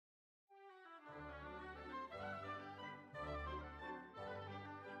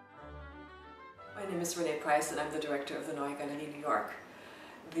name is Renée Price and I'm the director of the Neue Galerie New York.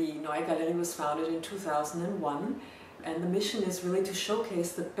 The Neue Galerie was founded in 2001 and the mission is really to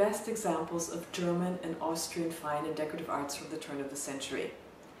showcase the best examples of German and Austrian fine and decorative arts from the turn of the century.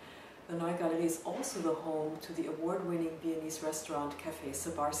 The Neue Galerie is also the home to the award-winning Viennese restaurant Café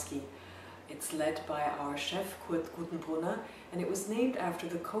Sabarski. It's led by our chef Kurt Gutenbrunner and it was named after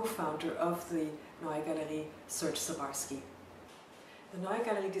the co-founder of the Neue Galerie, Serge Sabarski. The Neue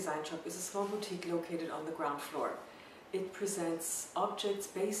Galerie Design Shop is a small boutique located on the ground floor. It presents objects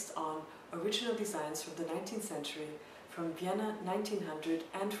based on original designs from the 19th century, from Vienna 1900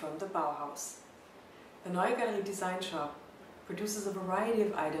 and from the Bauhaus. The Neue Galerie Design Shop produces a variety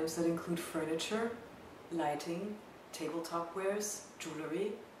of items that include furniture, lighting, tabletop wares,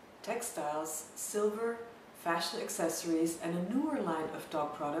 jewelry, textiles, silver, fashion accessories and a newer line of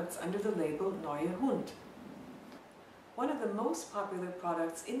dog products under the label Neue Hund. One of the most popular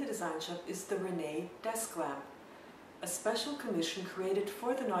products in the design shop is the Renée Desk Lamp, a special commission created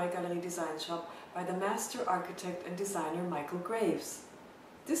for the Neue Galerie Design Shop by the master architect and designer Michael Graves.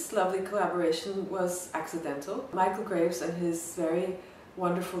 This lovely collaboration was accidental. Michael Graves and his very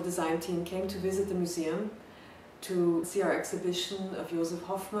wonderful design team came to visit the museum to see our exhibition of Josef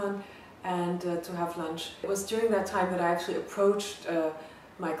Hoffmann and to have lunch. It was during that time that I actually approached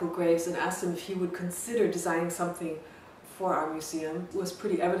Michael Graves and asked him if he would consider designing something for our museum. It was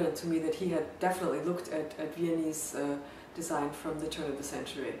pretty evident to me that he had definitely looked at Viennese design from the turn of the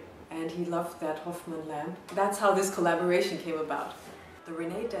century. And he loved that Hoffmann lamp. That's how this collaboration came about. The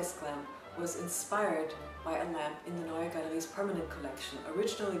Renée Desk Lamp was inspired by a lamp in the Neue Galerie's permanent collection,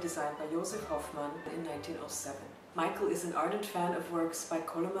 originally designed by Josef Hoffmann in 1907. Michael is an ardent fan of works by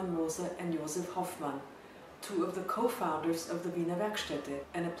Koloman Moser and Josef Hoffmann, two of the co-founders of the Wiener Werkstätte,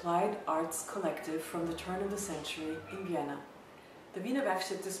 an applied arts collective from the turn of the century in Vienna. The Wiener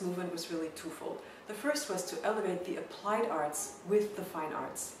Werkstätte's movement was really twofold. The first was to elevate the applied arts with the fine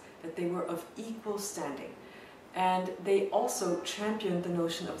arts, that they were of equal standing. And they also championed the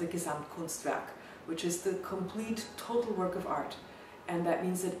notion of the Gesamtkunstwerk, which is the complete, total work of art. And that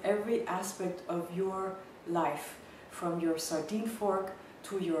means that every aspect of your life, from your sardine fork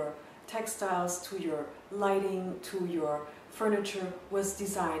to your textiles, to your lighting, to your furniture, was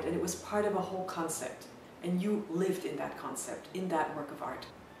designed and it was part of a whole concept. And you lived in that concept, in that work of art.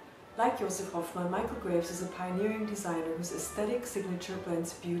 Like Josef Hoffmann, Michael Graves is a pioneering designer whose aesthetic signature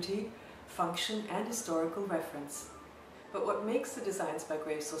blends beauty, function and historical reference. But what makes the designs by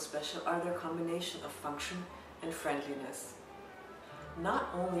Graves so special are their combination of function and friendliness. Not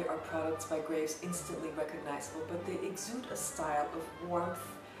only are products by Graves instantly recognizable, but they exude a style of warmth,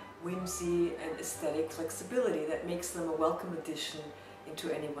 whimsy and aesthetic flexibility that makes them a welcome addition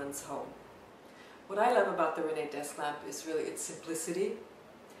into anyone's home. What I love about the Renée Desk Lamp is really its simplicity,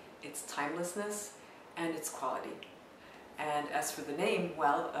 its timelessness and its quality. And as for the name,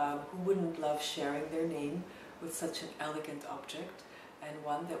 well, who wouldn't love sharing their name with such an elegant object and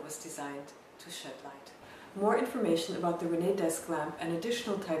one that was designed to shed light. More information about the Renée Desk Lamp and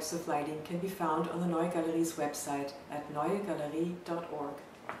additional types of lighting can be found on the Neue Galerie's website at neugalerie.org.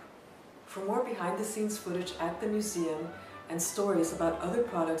 For more behind-the-scenes footage at the museum and stories about other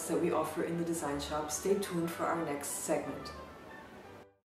products that we offer in the design shop, stay tuned for our next segment.